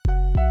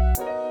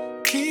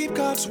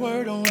God's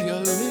word on your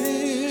lips.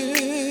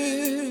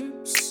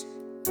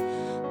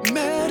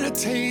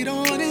 Meditate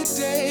on it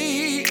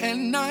day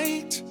and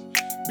night.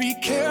 Be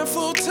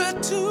careful to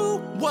do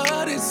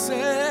what it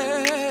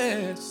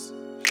says.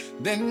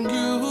 Then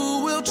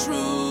you will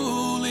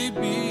truly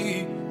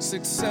be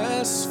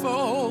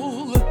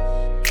successful.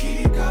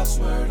 Keep God's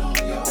word on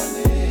your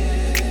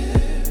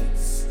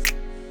lips.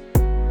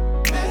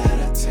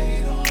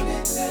 Meditate on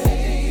it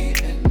day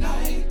and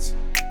night.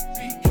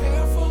 Be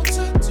careful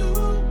to do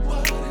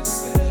what it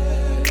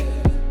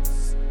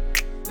says.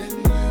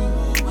 Then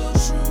you will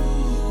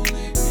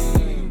truly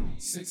be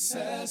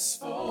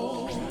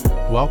successful.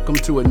 Welcome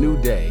to a new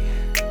day.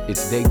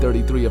 It's day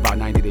 33 of our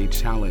 90-day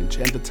challenge,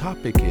 and the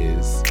topic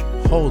is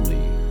Holy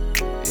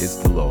is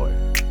the Lord.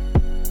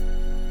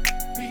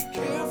 Be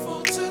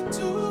careful to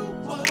do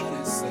what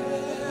it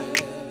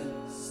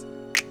says.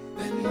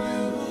 Then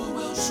you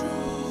will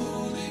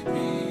truly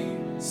be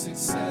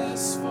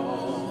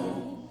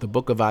successful. The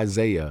book of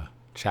Isaiah,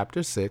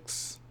 chapter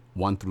 6,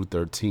 1 through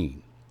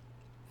 13.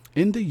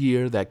 In the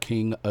year that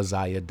King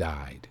Uzziah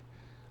died,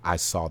 I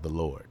saw the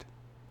Lord,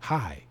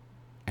 high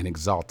and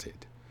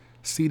exalted,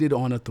 seated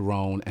on a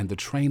throne, and the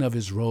train of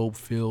his robe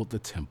filled the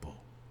temple.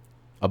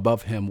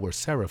 Above him were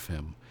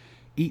seraphim,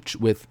 each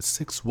with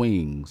 6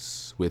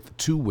 wings. With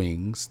 2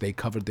 wings they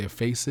covered their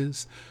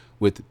faces,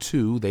 with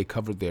 2 they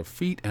covered their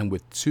feet, and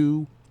with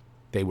 2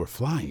 they were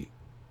flying.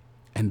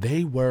 And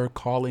they were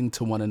calling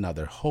to one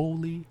another,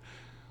 Holy,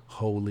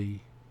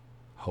 holy,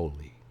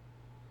 holy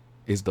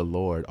is the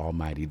Lord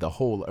Almighty. The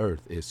whole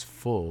earth is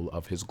full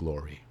of his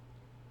glory.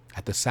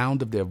 At the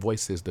sound of their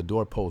voices, the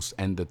doorposts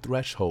and the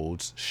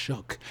thresholds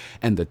shook,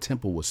 and the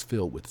temple was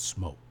filled with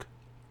smoke.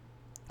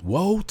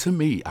 Woe to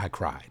me, I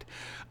cried.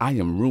 I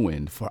am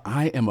ruined, for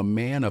I am a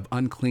man of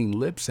unclean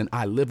lips, and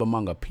I live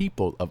among a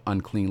people of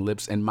unclean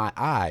lips, and my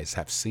eyes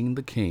have seen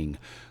the King,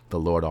 the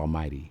Lord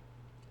Almighty.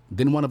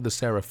 Then one of the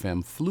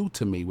seraphim flew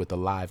to me with a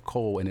live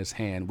coal in his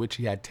hand, which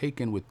he had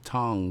taken with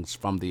tongs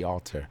from the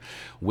altar.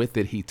 With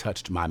it he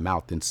touched my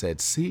mouth and said,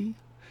 See,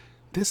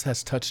 this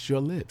has touched your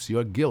lips.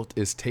 Your guilt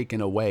is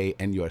taken away,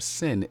 and your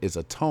sin is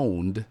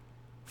atoned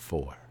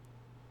for.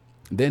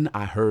 Then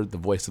I heard the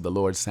voice of the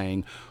Lord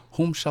saying,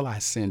 Whom shall I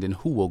send, and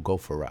who will go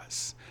for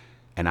us?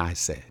 And I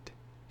said,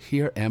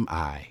 Here am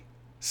I,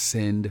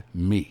 send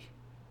me.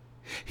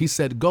 He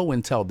said, Go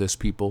and tell this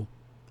people,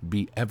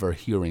 be ever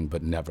hearing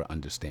but never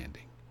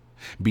understanding.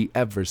 Be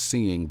ever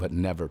seeing but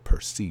never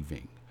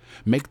perceiving.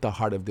 Make the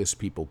heart of this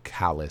people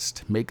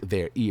calloused, make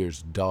their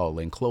ears dull,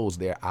 and close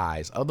their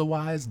eyes.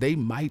 Otherwise, they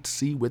might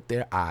see with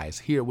their eyes,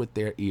 hear with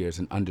their ears,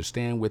 and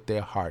understand with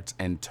their hearts,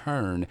 and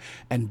turn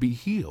and be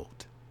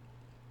healed.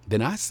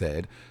 Then I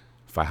said,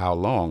 For how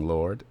long,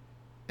 Lord?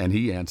 And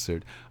he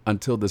answered,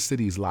 Until the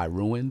cities lie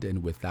ruined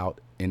and without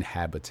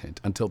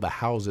inhabitant, until the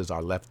houses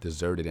are left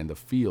deserted and the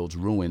fields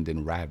ruined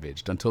and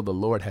ravaged, until the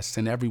Lord has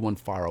sent everyone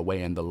far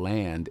away and the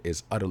land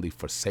is utterly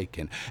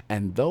forsaken.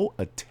 And though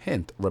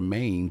 1/10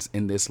 remains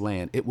in this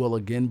land, it will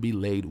again be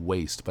laid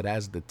waste. But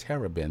as the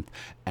terebinth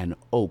and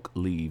oak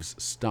leaves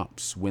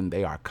stumps when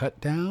they are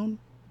cut down,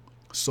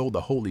 so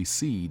the holy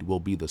seed will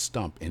be the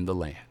stump in the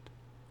land.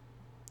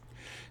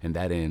 And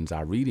that ends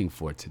our reading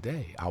for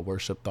today. Our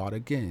worship thought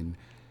again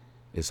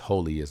is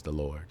Holy is the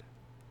Lord.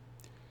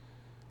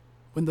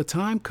 When the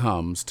time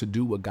comes to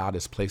do what God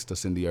has placed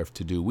us in the earth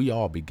to do, we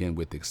all begin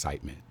with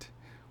excitement.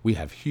 We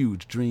have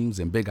huge dreams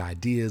and big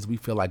ideas. We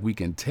feel like we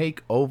can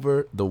take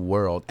over the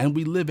world, and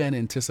we live in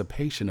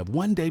anticipation of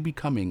one day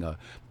becoming a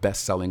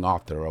best-selling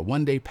author, or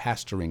one day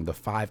pastoring the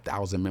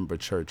 5,000-member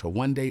church, or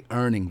one day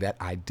earning that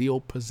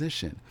ideal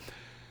position.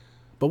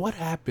 But what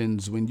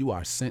happens when you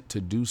are sent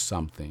to do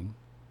something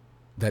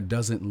that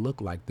doesn't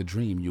look like the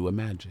dream you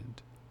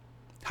imagined?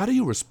 How do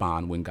you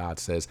respond when God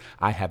says,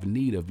 I have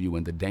need of you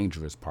in the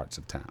dangerous parts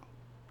of town,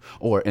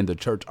 or in the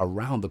church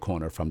around the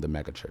corner from the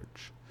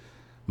megachurch?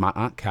 My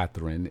Aunt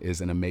Catherine is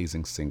an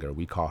amazing singer.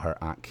 We call her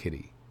Aunt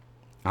Kitty.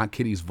 Aunt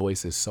Kitty's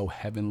voice is so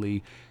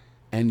heavenly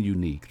and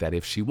unique that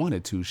if she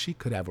wanted to, she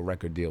could have a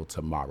record deal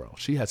tomorrow.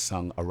 She has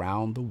sung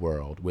around the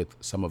world with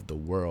some of the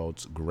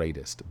world's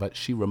greatest, but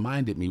she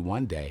reminded me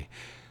one day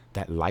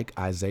that, like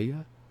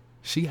Isaiah,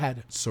 she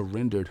had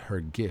surrendered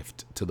her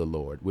gift to the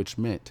Lord, which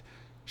meant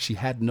she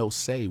had no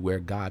say where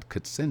God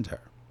could send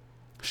her.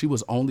 She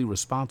was only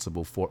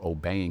responsible for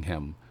obeying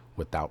him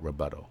without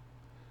rebuttal.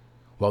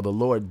 Well, the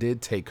Lord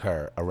did take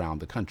her around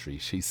the country.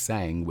 She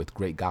sang with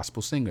great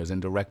gospel singers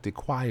and directed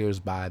choirs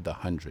by the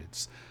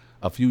hundreds.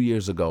 A few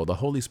years ago, the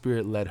Holy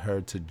Spirit led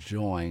her to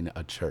join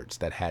a church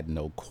that had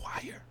no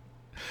choir.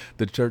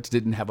 The church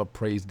didn't have a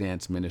praise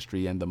dance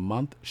ministry, and the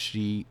month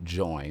she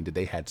joined,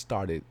 they had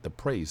started the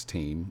praise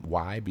team.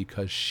 Why?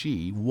 Because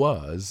she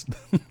was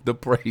the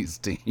praise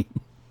team.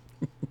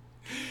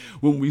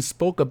 When we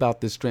spoke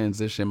about this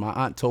transition, my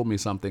aunt told me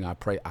something I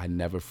pray I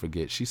never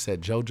forget. She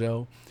said,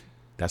 JoJo,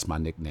 that's my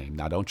nickname.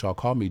 Now, don't y'all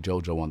call me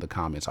JoJo on the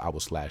comments. I will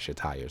slash your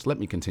tires. Let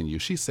me continue.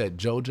 She said,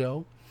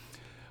 JoJo,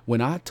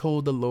 when I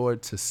told the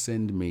Lord to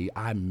send me,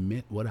 I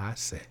meant what I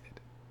said.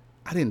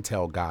 I didn't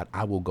tell God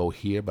I will go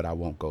here, but I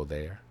won't go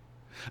there.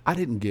 I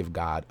didn't give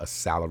God a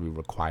salary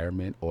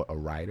requirement or a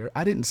writer.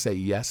 I didn't say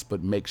yes,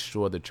 but make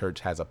sure the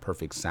church has a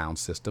perfect sound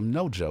system.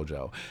 No,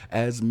 JoJo.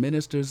 As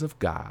ministers of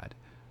God,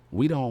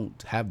 we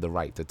don't have the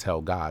right to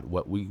tell God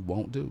what we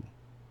won't do.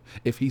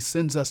 If he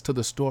sends us to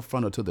the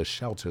storefront or to the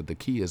shelter, the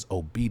key is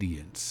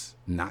obedience,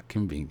 not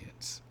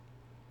convenience.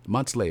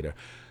 Months later,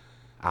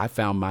 I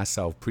found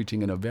myself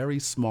preaching in a very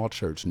small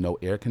church, no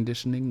air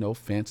conditioning, no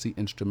fancy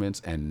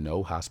instruments, and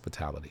no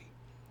hospitality.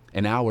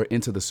 An hour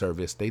into the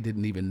service, they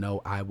didn't even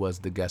know I was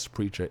the guest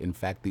preacher. In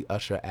fact, the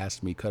usher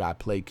asked me, could I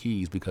play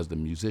keys because the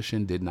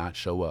musician did not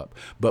show up.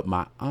 But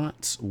my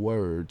aunt's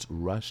words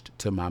rushed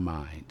to my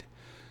mind.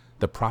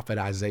 The prophet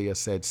Isaiah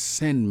said,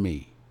 send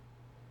me.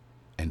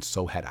 And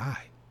so had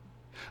I.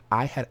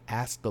 I had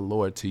asked the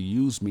Lord to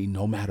use me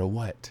no matter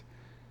what.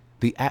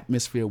 The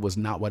atmosphere was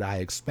not what I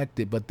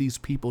expected, but these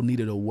people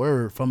needed a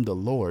word from the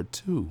Lord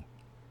too.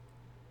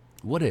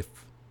 What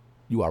if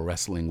you are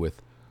wrestling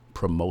with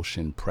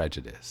promotion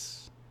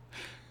prejudice?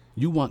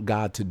 You want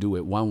God to do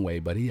it one way,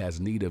 but he has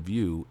need of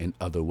you in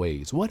other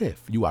ways. What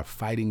if you are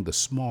fighting the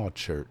small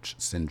church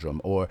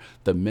syndrome, or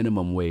the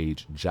minimum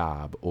wage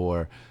job,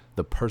 or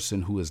the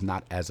person who is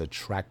not as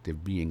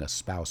attractive being a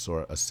spouse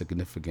or a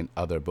significant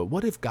other? But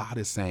what if God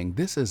is saying,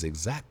 this is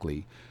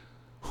exactly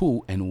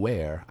who and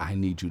where I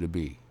need you to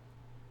be?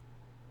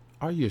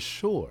 Are you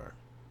sure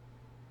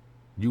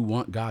you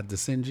want God to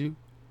send you?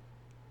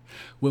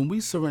 When we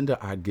surrender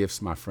our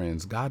gifts, my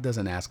friends, God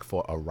doesn't ask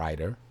for a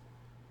writer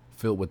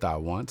filled with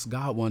our wants.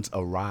 God wants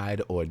a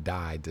ride or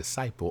die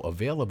disciple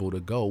available to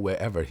go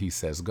wherever he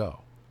says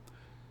go.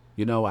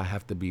 You know, I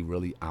have to be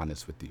really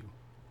honest with you.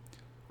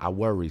 I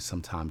worry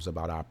sometimes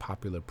about our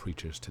popular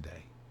preachers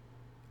today.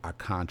 Our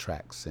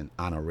contracts and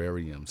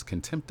honorariums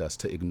can tempt us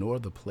to ignore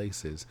the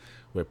places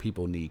where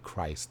people need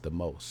Christ the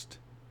most.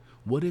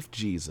 What if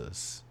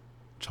Jesus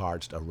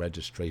charged a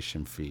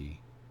registration fee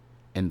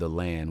in the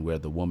land where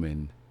the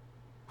woman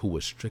who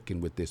was stricken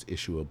with this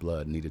issue of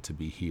blood needed to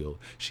be healed?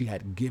 She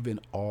had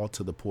given all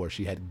to the poor.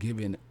 She had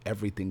given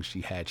everything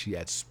she had. She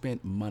had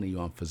spent money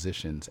on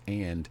physicians,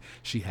 and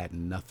she had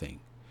nothing.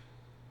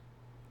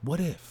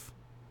 What if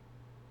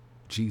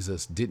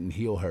Jesus didn't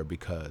heal her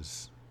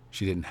because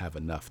she didn't have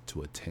enough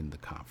to attend the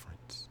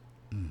conference?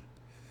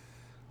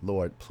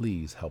 Lord,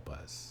 please help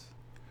us.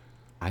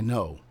 I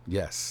know,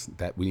 yes,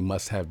 that we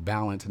must have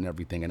balance and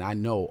everything. And I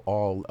know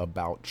all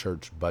about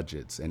church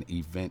budgets and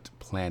event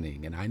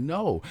planning. And I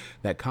know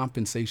that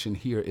compensation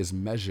here is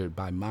measured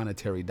by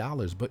monetary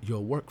dollars, but your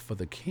work for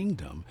the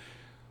kingdom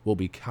will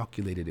be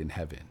calculated in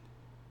heaven.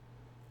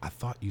 I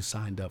thought you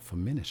signed up for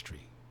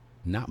ministry,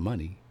 not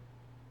money.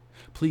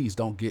 Please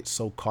don't get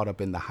so caught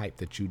up in the hype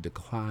that you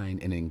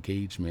decline an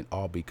engagement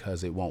all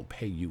because it won't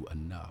pay you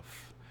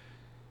enough.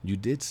 You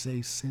did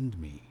say, send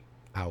me,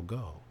 I'll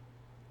go.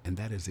 And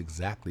that is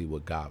exactly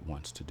what God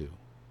wants to do.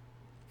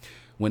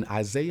 When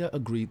Isaiah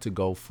agreed to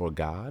go for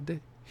God,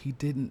 he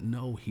didn't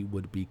know he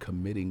would be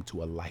committing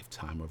to a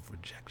lifetime of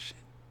rejection.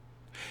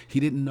 He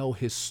didn't know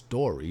his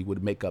story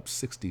would make up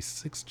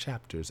 66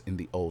 chapters in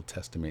the Old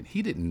Testament.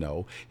 He didn't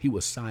know he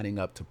was signing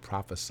up to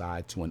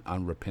prophesy to an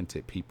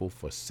unrepentant people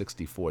for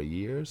 64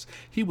 years.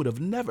 He would have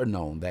never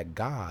known that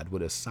God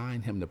would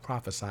assign him to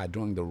prophesy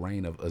during the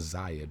reign of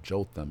Uzziah,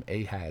 Jotham,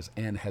 Ahaz,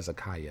 and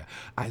Hezekiah.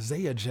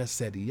 Isaiah just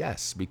said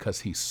yes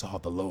because he saw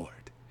the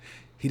Lord.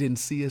 He didn't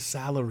see his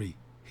salary.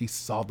 He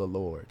saw the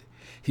Lord.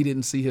 He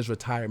didn't see his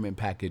retirement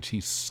package.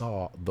 He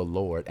saw the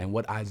Lord. And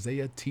what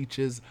Isaiah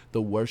teaches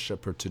the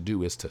worshiper to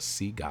do is to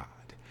see God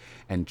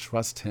and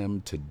trust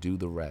him to do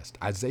the rest.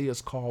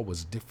 Isaiah's call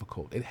was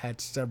difficult. It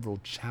had several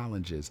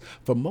challenges.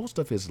 For most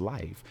of his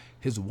life,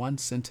 his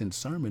one-sentence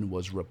sermon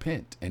was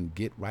repent and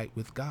get right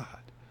with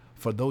God.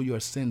 For though your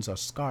sins are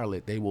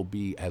scarlet, they will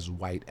be as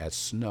white as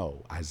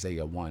snow.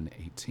 Isaiah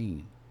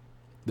 1:18.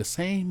 The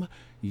same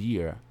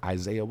year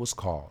Isaiah was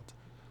called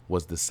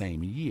was the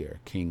same year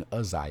King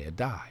Uzziah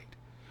died,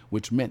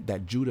 which meant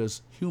that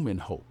Judah's human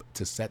hope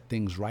to set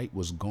things right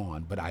was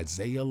gone. But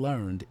Isaiah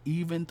learned,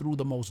 even through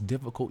the most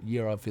difficult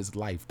year of his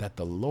life, that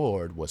the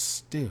Lord was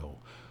still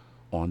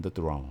on the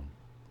throne.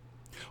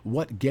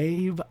 What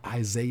gave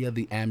Isaiah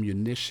the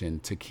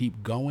ammunition to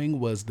keep going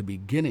was the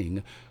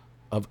beginning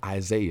of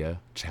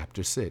Isaiah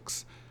chapter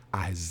 6.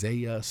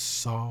 Isaiah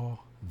saw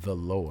the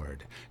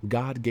Lord.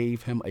 God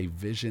gave him a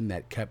vision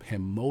that kept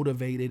him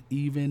motivated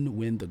even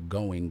when the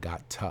going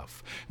got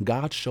tough.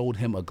 God showed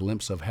him a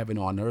glimpse of heaven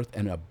on earth,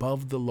 and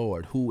above the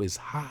Lord, who is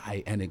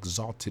high and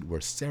exalted,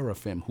 were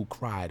seraphim who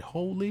cried,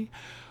 holy,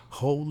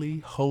 holy,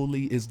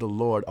 holy is the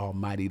Lord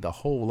Almighty. The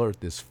whole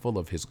earth is full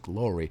of his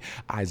glory.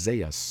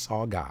 Isaiah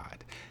saw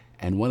God.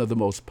 And one of the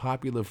most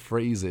popular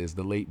phrases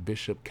the late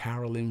Bishop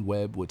Carolyn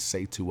Webb would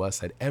say to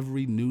us at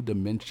every New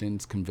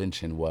Dimensions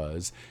convention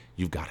was,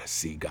 you've got to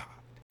see God.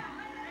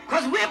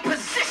 Because we're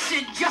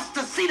positioned just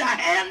to see the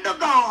hand of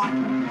God.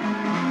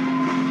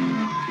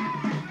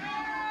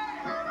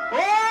 Oh,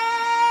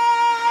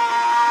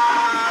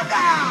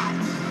 God.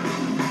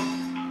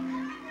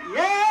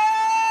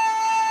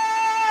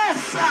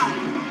 Yes, sir.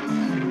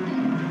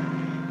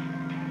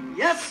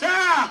 Yes,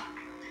 sir.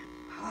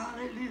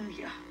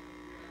 Hallelujah.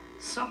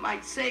 Some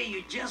might say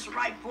you're just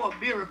right for a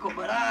miracle,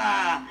 but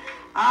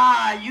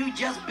you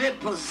just been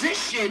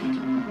positioned.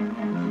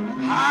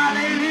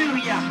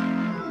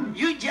 Hallelujah.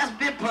 You just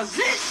been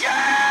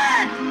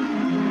positioned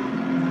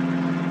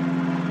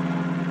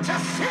to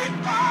sit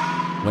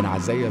on. When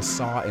Isaiah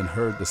saw and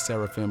heard the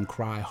seraphim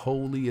cry,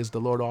 "Holy is the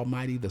Lord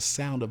Almighty," the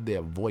sound of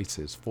their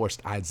voices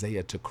forced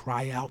Isaiah to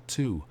cry out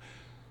too.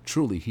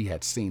 Truly, he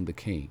had seen the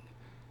King.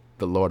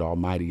 The Lord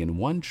Almighty in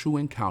one true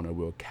encounter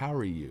will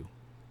carry you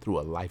through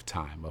a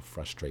lifetime of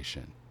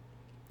frustration.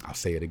 I'll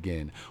say it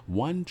again.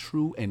 One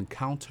true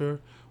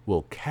encounter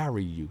will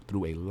carry you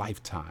through a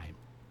lifetime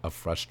of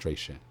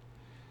frustration.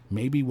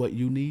 Maybe what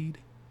you need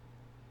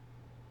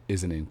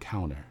is an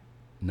encounter,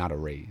 not a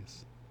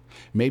raise.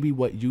 Maybe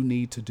what you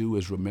need to do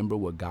is remember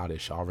what God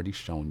has already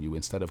shown you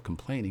instead of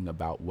complaining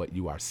about what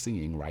you are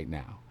seeing right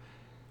now.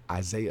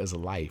 Isaiah's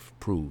life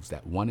proves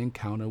that one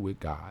encounter with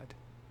God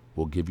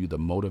will give you the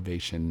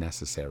motivation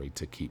necessary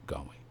to keep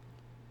going.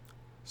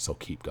 So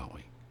keep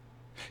going.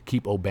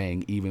 Keep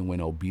obeying even when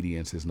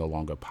obedience is no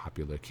longer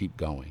popular. Keep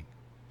going.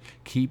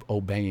 Keep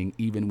obeying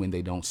even when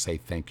they don't say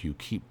thank you.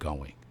 Keep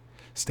going.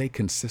 Stay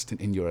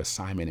consistent in your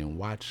assignment and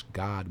watch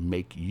God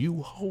make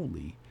you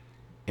holy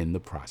in the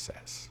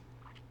process.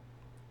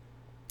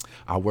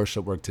 Our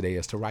worship work today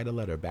is to write a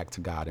letter back to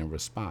God in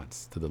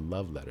response to the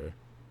love letter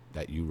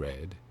that you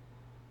read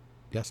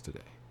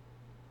yesterday.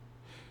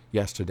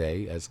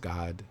 Yesterday, as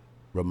God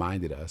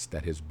reminded us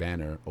that his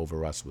banner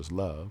over us was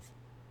love,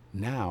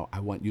 now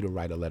I want you to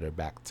write a letter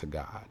back to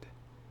God.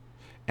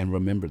 And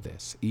remember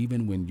this,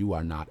 even when you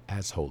are not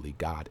as holy,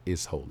 God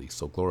is holy.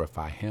 So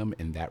glorify him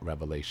in that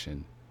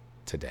revelation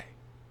today.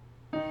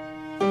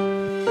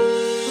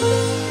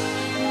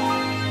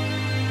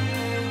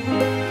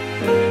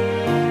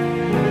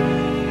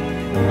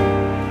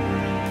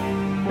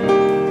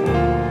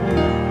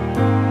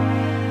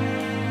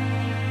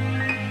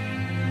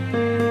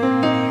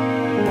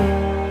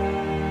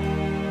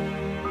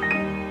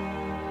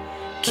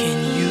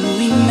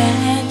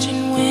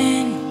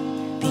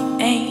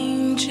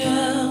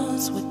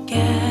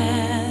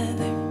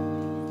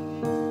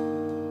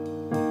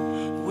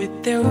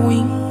 Their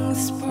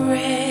wings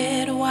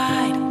spread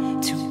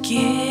wide to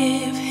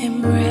give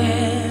him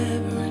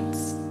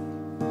reverence.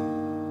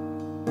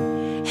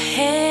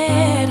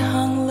 Head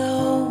hung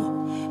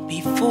low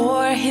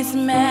before his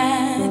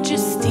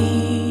majesty.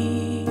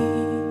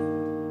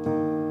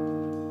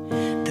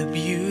 The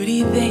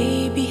beauty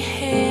they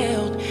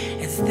beheld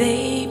as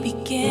they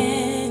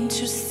began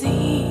to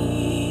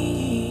sing.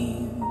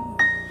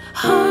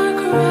 Our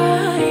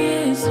cry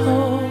is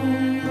holy.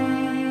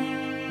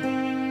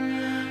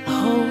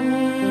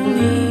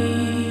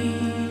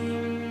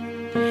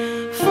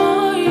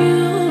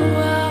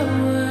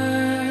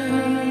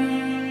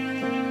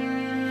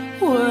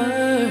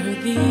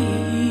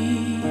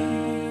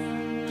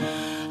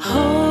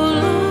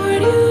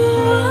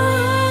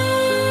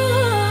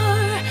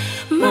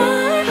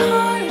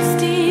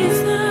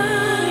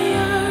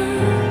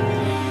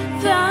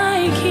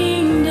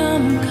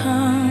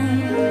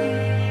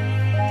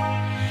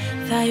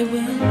 Thy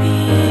will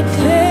be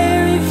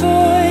very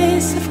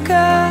voice of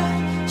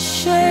God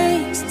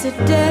shakes the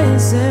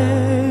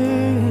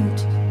desert.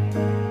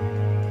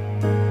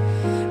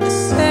 The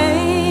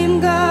same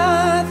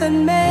God that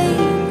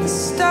made the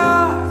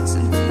stars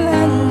and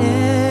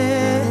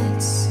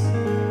planets.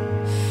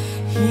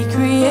 He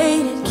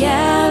created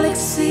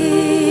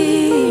galaxies.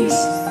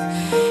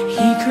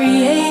 He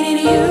created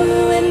you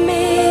and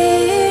me.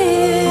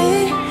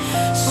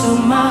 So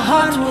my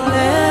heart will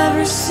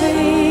ever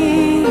sing.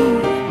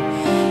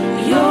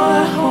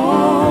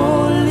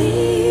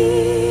 Holy,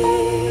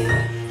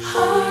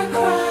 our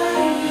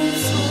cry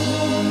is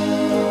holy.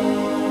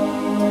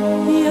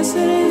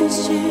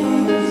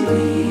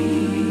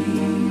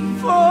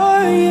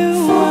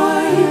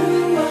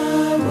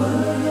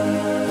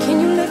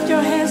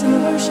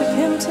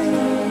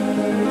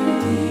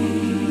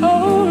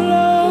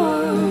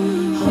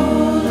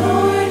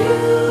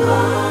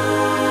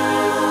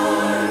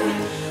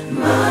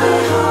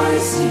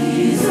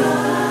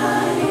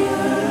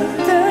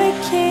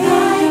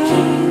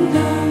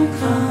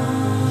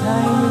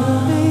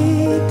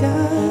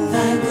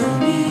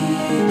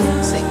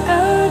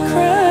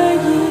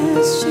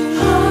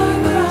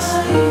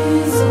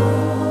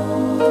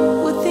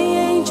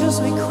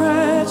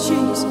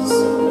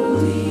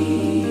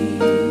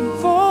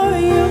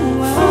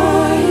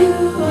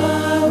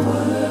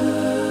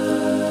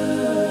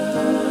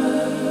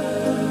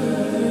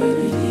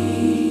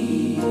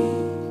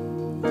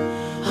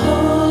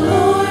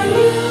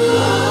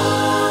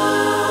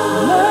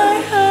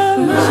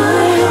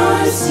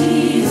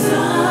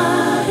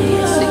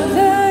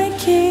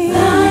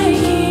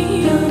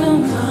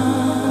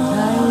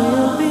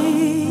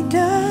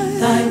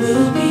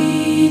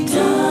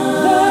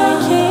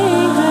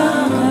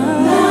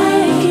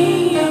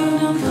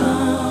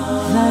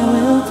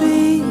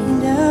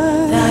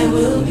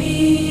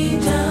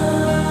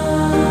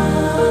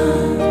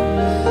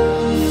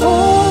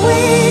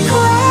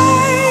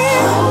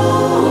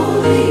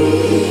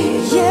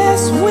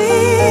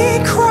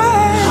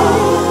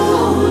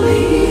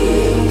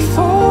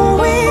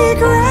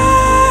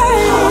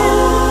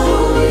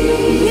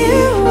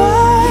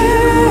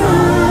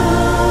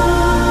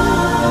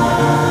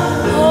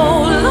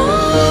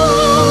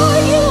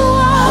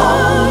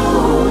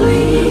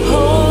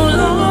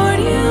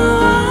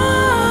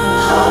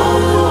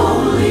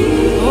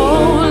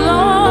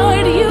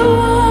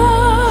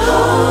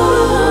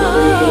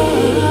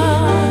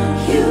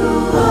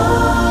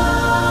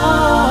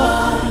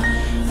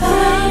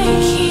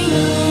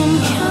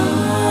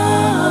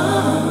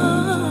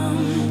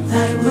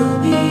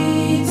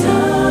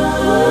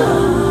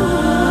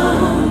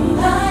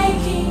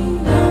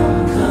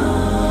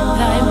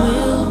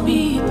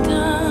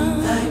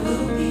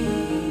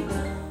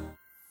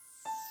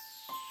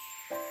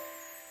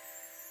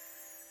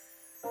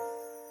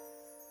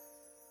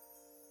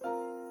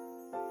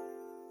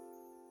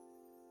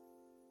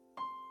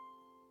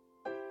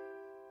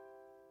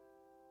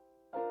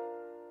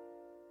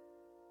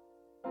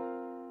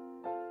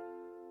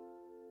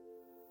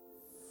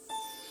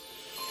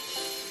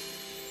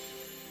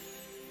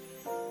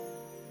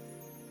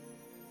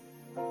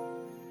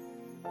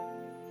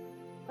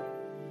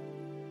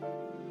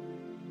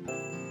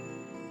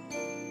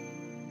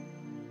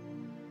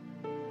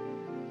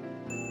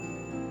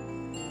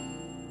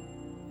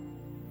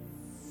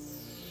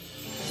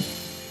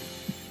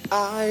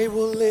 I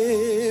will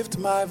lift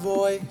my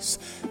voice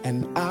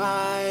and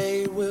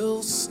I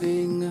will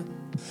sing.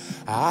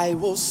 I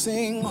will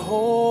sing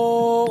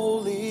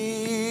holy,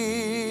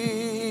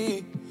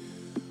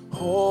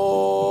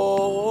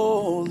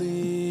 holy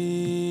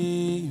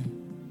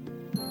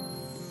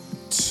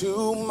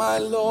to my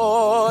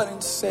Lord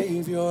and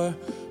Savior,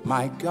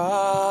 my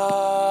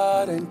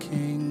God and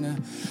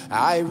King.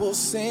 I will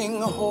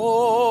sing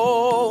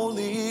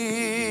holy,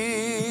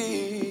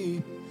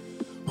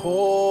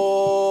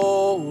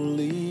 holy.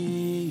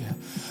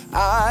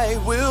 I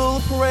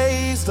will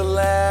praise the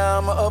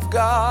Lamb of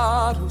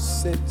God who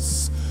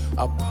sits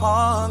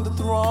upon the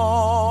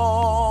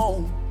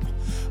throne.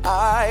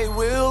 I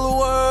will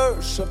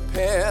worship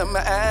him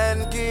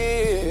and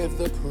give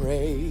the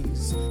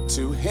praise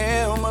to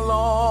him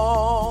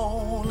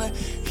alone.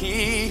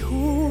 He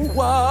who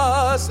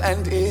was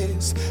and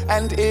is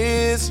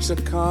to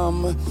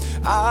come,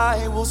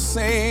 I will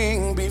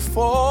sing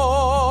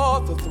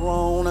before the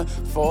throne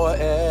forever,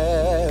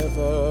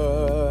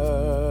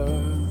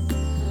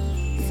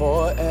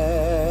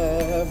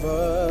 forever.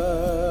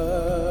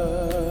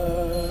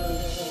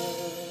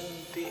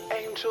 The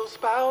angels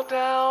bow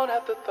down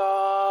at the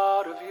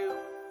thought of you.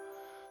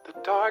 The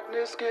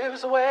darkness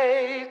gives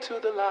way to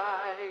the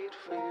light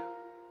for you.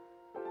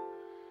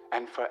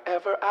 And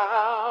forever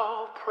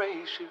I'll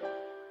praise you,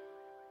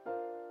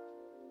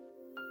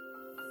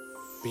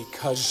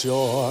 because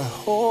you're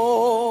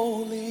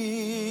holy,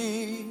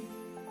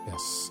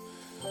 yes,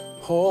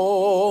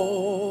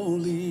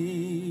 holy.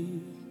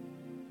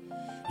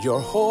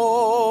 You're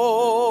holy,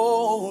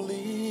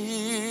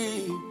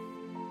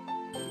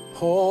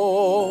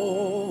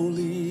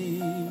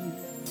 holy,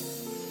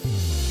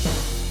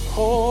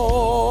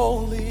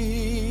 holy,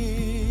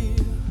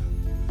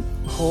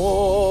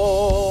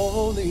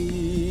 holy.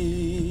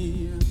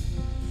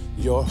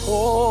 You're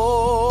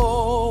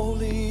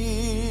holy,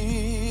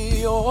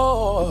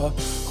 you're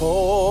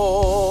holy.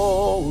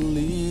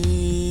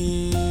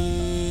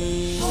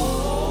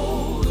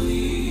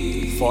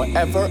 Holy.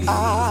 Forever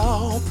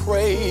I'll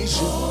praise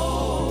you.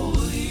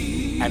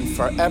 Holy. And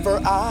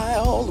forever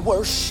I'll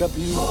worship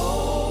you.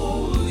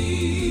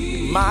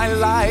 Holy. My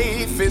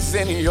life is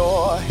in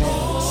your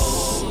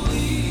hands.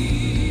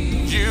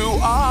 Holy. You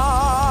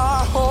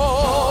are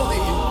holy.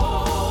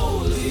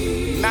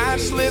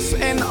 Matchless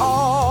in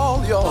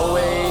all your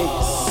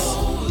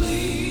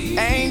ways,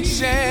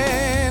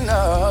 ancient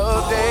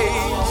of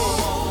days,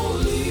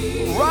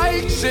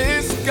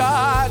 righteous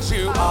God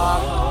you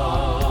are,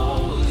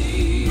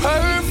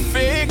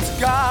 perfect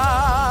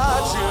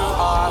God you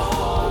are,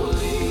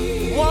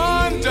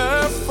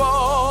 wonderful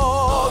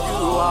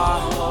you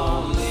are,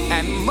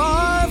 and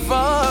marvelous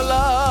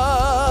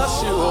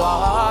you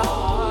are.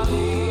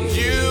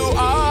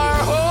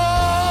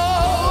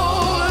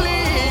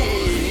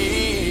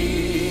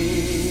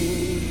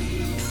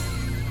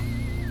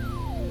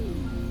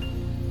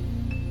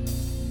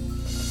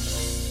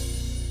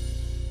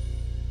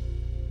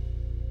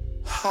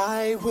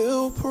 I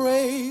will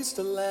praise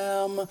the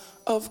Lamb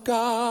of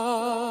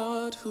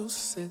God who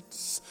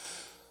sits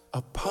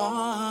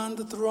upon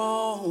the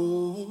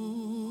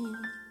throne.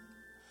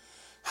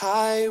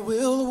 I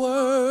will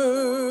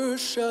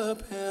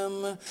worship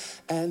him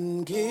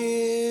and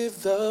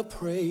give the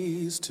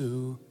praise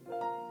to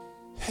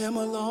him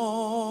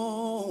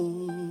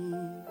alone.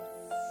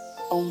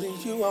 Only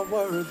you are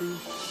worthy.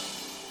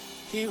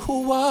 He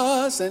who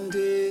was and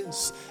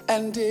is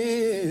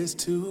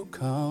to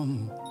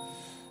come.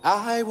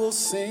 I will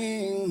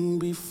sing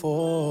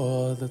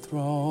before the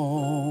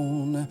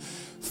throne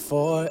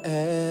forever.